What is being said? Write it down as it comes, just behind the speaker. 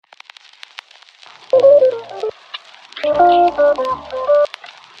Hey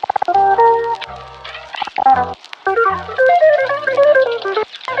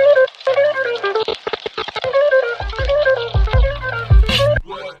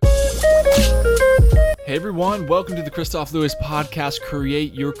everyone, welcome to the Kristof Lewis podcast,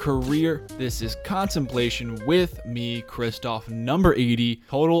 Create Your Career. This is Contemplation with me, Kristof, number 80,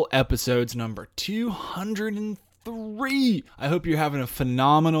 total episodes number 203. I hope you're having a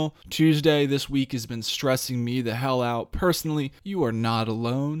phenomenal Tuesday. This week has been stressing me the hell out. Personally, you are not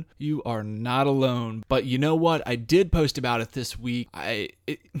alone. You are not alone. But you know what? I did post about it this week.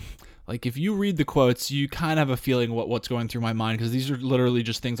 Like, if you read the quotes, you kind of have a feeling what's going through my mind, because these are literally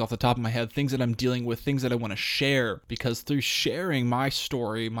just things off the top of my head, things that I'm dealing with, things that I want to share, because through sharing my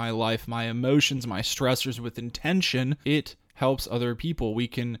story, my life, my emotions, my stressors with intention, it helps other people. We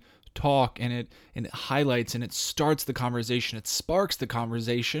can talk, and it highlights and it starts the conversation, it sparks the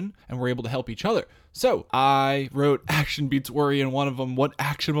conversation, and we're able to help each other. So I wrote action beats worry, and one of them, what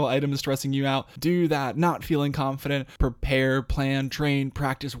actionable item is stressing you out? Do that. Not feeling confident. Prepare, plan, train,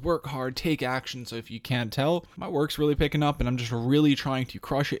 practice, work hard, take action. So if you can't tell, my work's really picking up and I'm just really trying to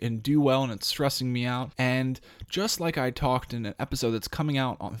crush it and do well, and it's stressing me out. And just like I talked in an episode that's coming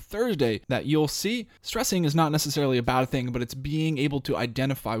out on Thursday that you'll see, stressing is not necessarily a bad thing, but it's being able to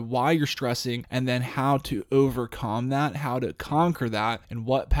identify why you're stressing and then how to overcome that, how to conquer that, and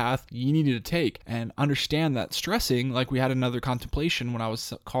what path you need to take. And understand that stressing, like we had another contemplation when I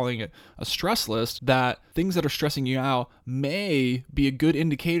was calling it a stress list, that things that are stressing you out may be a good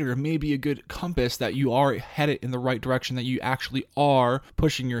indicator, may be a good compass that you are headed in the right direction, that you actually are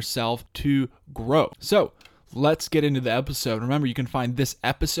pushing yourself to grow. So let's get into the episode. Remember, you can find this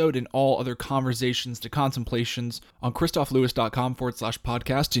episode and all other conversations to contemplations on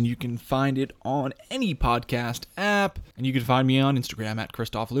kristoflewis.com/podcast, and you can find it on any podcast app, and you can find me on Instagram at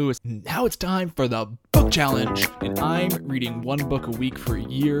Kristof Lewis. Now it's time for the book challenge, and I'm reading one book a week for a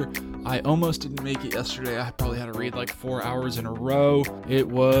year. I almost didn't make it yesterday. I probably had to read like 4 hours in a row. It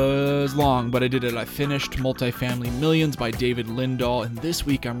was long, but I did it. I finished Multifamily Millions by David Lindahl, and this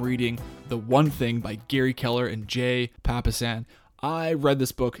week I'm reading The One Thing by Gary Keller and Jay Papasan. I read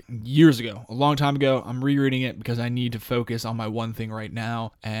this book years ago, a long time ago. I'm rereading it because I need to focus on my one thing right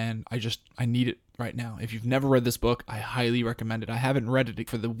now, and I need it right now. If you've never read this book, I highly recommend it. I haven't read it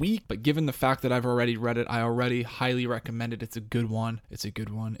for the week, but given the fact that I've already read it, I already highly recommend it. It's a good one. It's a good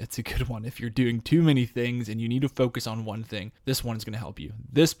one. It's a good one. If you're doing too many things and you need to focus on one thing, this one is going to help you.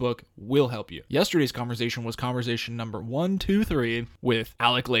 This book will help you. Yesterday's conversation was conversation number 123 with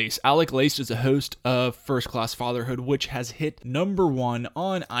Alec Lace. Alec Lace is a host of First Class Fatherhood, which has hit number 1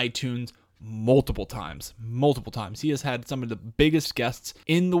 on iTunes multiple times. He has had some of the biggest guests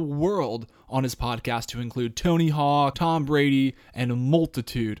in the world on his podcast, to include Tony Hawk, Tom Brady, and a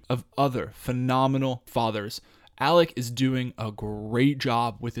multitude of other phenomenal fathers. Alec is doing a great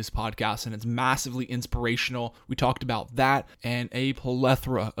job with his podcast, and it's massively inspirational. We talked about that and a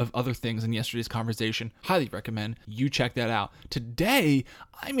plethora of other things in yesterday's conversation. Highly recommend you check that out. Today,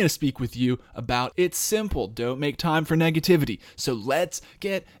 I'm going to speak with you about It's Simple. Don't make time for negativity. So let's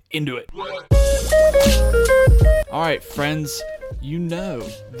get into it. All right, friends. You know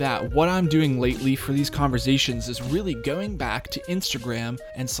that what I'm doing lately for these conversations is really going back to Instagram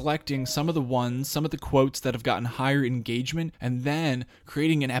and selecting some of the quotes that have gotten higher engagement, and then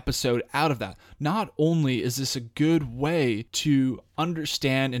creating an episode out of that. Not only is this a good way to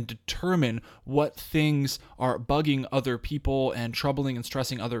understand and determine what things are bugging other people and troubling and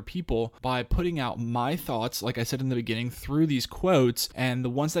stressing other people by putting out my thoughts, like I said in the beginning, through these quotes, and the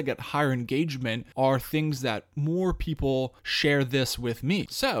ones that get higher engagement are things that more people share this with me.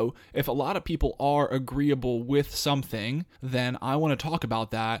 So if a lot of people are agreeable with something, then I want to talk about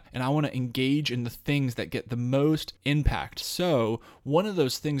that, and I want to engage in the things that get the most impact. So one of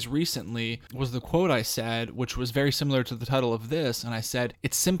those things recently was the quote I said, which was very similar to the title of this, and I said,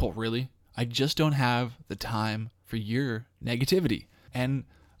 "It's simple, really. I just don't have the time for your negativity." And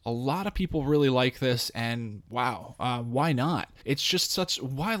a lot of people really like this, and wow, why not? It's just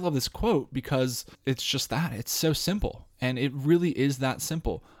why I love this quote, because it's just that. It's so simple, and it really is that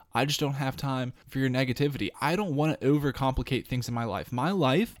simple. I just don't have time for your negativity. I don't want to overcomplicate things in my life. My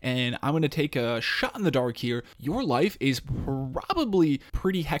life, and I'm going to take a shot in the dark here, your life is probably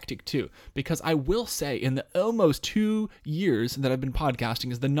pretty hectic too. Because I will say, in the almost 2 years that I've been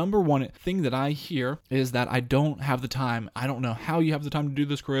podcasting, is the number one thing that I hear is that I don't have the time. I don't know how you have the time to do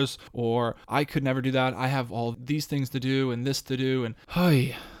this, Chris, or I could never do that. I have all these things to do and this to do, and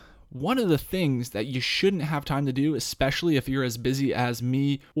hey. one of the things that you shouldn't have time to do, especially if you're as busy as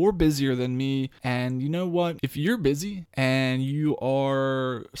me or busier than me, and you know what? If you're busy and you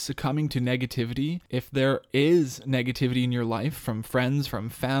are succumbing to negativity, if there is negativity in your life from friends, from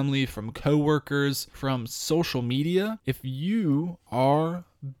family, from coworkers, from social media, if you are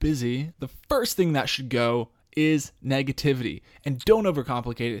busy, the first thing that should go is negativity. And don't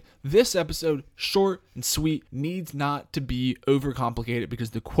overcomplicate it. This episode, short and sweet, needs not to be overcomplicated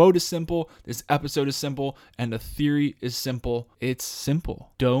because the quote is simple, this episode is simple, and the theory is simple. It's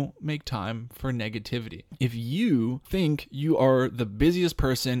simple. Don't make time for negativity. If you think you are the busiest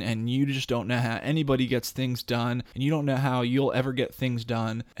person and you just don't know how anybody gets things done, and you don't know how you'll ever get things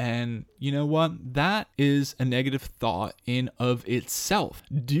done, and you know what? That is a negative thought in of itself.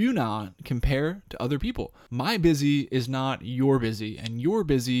 Do not compare to other people. My busy is not your busy, and your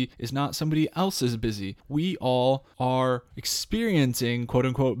busy is not somebody else's busy. We all are experiencing quote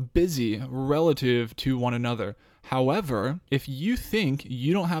unquote busy relative to one another. However, if you think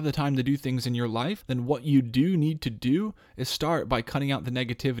you don't have the time to do things in your life, then what you do need to do is start by cutting out the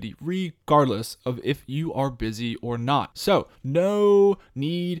negativity, regardless of if you are busy or not. So, no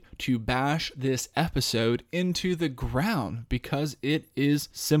need to bash this episode into the ground because it is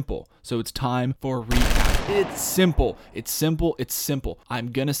simple. So it's time for a recap. It's simple. It's simple. It's simple.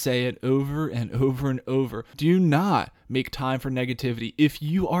 I'm going to say it over and over and over. Do not make time for negativity. If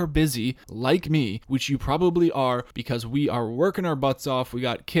you are busy, like me, which you probably are because we are working our butts off, we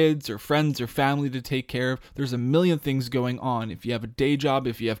got kids or friends or family to take care of, there's a million things going on. If you have a day job,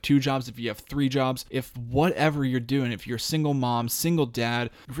 if you have 2 jobs, if you have 3 jobs, if whatever you're doing, if you're a single mom, single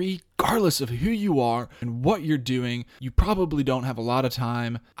dad, regardless of who you are and what you're doing, you probably don't have a lot of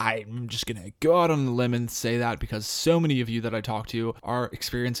time. I'm just going to go out on a limb and say that because so many of you that I talk to are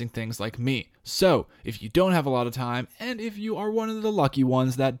experiencing things like me. So if you don't have a lot of time, and if you are one of the lucky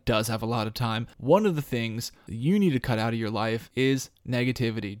ones that does have a lot of time, one of the things that you need to cut out of your life is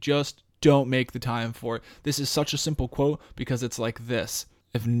negativity. Just don't make the time for it. This is such a simple quote because it's like this.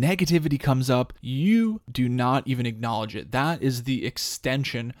 If negativity comes up, you do not even acknowledge it. That is the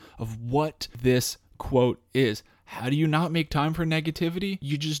extension of what this quote is. How do you not make time for negativity?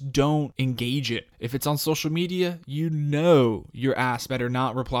 You just don't engage it. If it's on social media, you know your ass better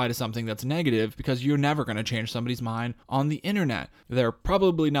not reply to something that's negative because you're never going to change somebody's mind on the internet. They're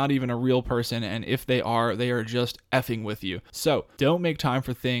probably not even a real person, and if they are just effing with you. So don't make time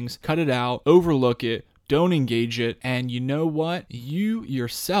for things, cut it out, overlook it, don't engage it, and you know what? You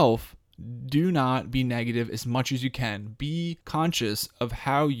yourself do not be negative as much as you can. Be conscious of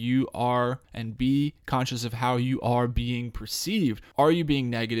how you are and be conscious of how you are being perceived. Are you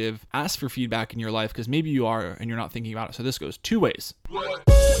being negative? Ask for feedback in your life because maybe you are and you're not thinking about it. So this goes 2 ways.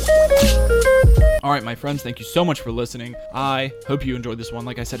 All right, my friends, thank you so much for listening. I hope you enjoyed this one.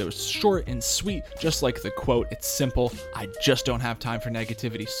 Like I said, it was short and sweet, just like the quote. It's simple. I just don't have time for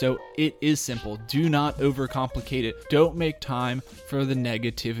negativity. So it is simple. Do not overcomplicate it. Don't make time for the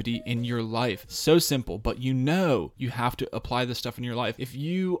negativity in your life. So simple, but you know you have to apply this stuff in your life. If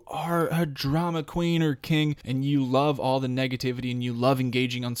you are a drama queen or king and you love all the negativity and you love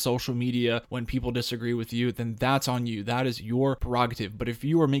engaging on social media when people disagree with you, then that's on you. That is your prerogative. But if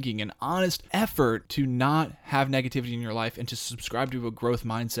you are making an honest effort to not have negativity in your life and to subscribe to a growth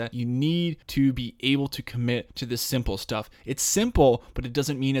mindset, you need to be able to commit to the simple stuff. It's simple, but it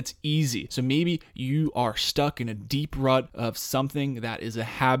doesn't mean it's easy. So maybe you are stuck in a deep rut of something that is a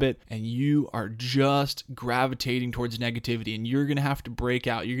habit and you are just gravitating towards negativity, and you're going to have to break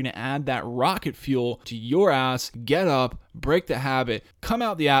out. You're going to add that rocket fuel to your ass, get up, break the habit, come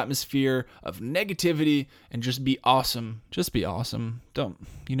out the atmosphere of negativity, and just be awesome. Just be awesome.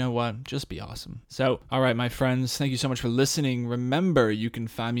 You know what? Just be awesome. So, all right, my friends, thank you so much for listening. Remember, you can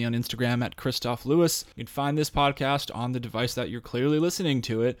find me on Instagram at Kristof Lewis. You can find this podcast on the device that you're clearly listening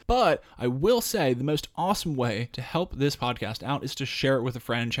to it. But I will say the most awesome way to help this podcast out is to share it with a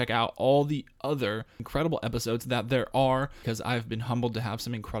friend. Check out all the other incredible episodes that there are, because I've been humbled to have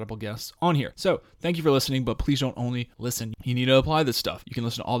some incredible guests on here. So thank you for listening, but please don't only listen. You need to apply this stuff. You can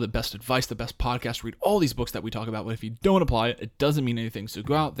listen to all the best advice, the best podcasts, read all these books that we talk about, but if you don't apply it, it doesn't mean anything. So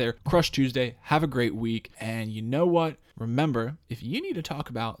go out there, crush Tuesday, have a great week, and you know what? Remember, if you need to talk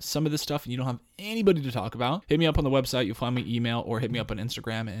about some of this stuff and you don't have anybody to talk about, hit me up on the website. You'll find my email, or hit me up on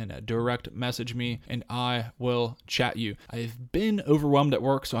Instagram and direct message me, and I will chat you. I've been overwhelmed at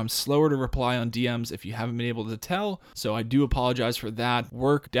work, so I'm slower to reply on DMs if you haven't been able to tell. So I do apologize for that.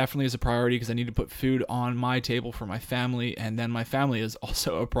 Work definitely is a priority because I need to put food on my table for my family, and then my family is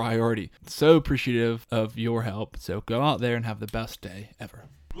also a priority. So appreciative of your help. So go out there and have the best day ever.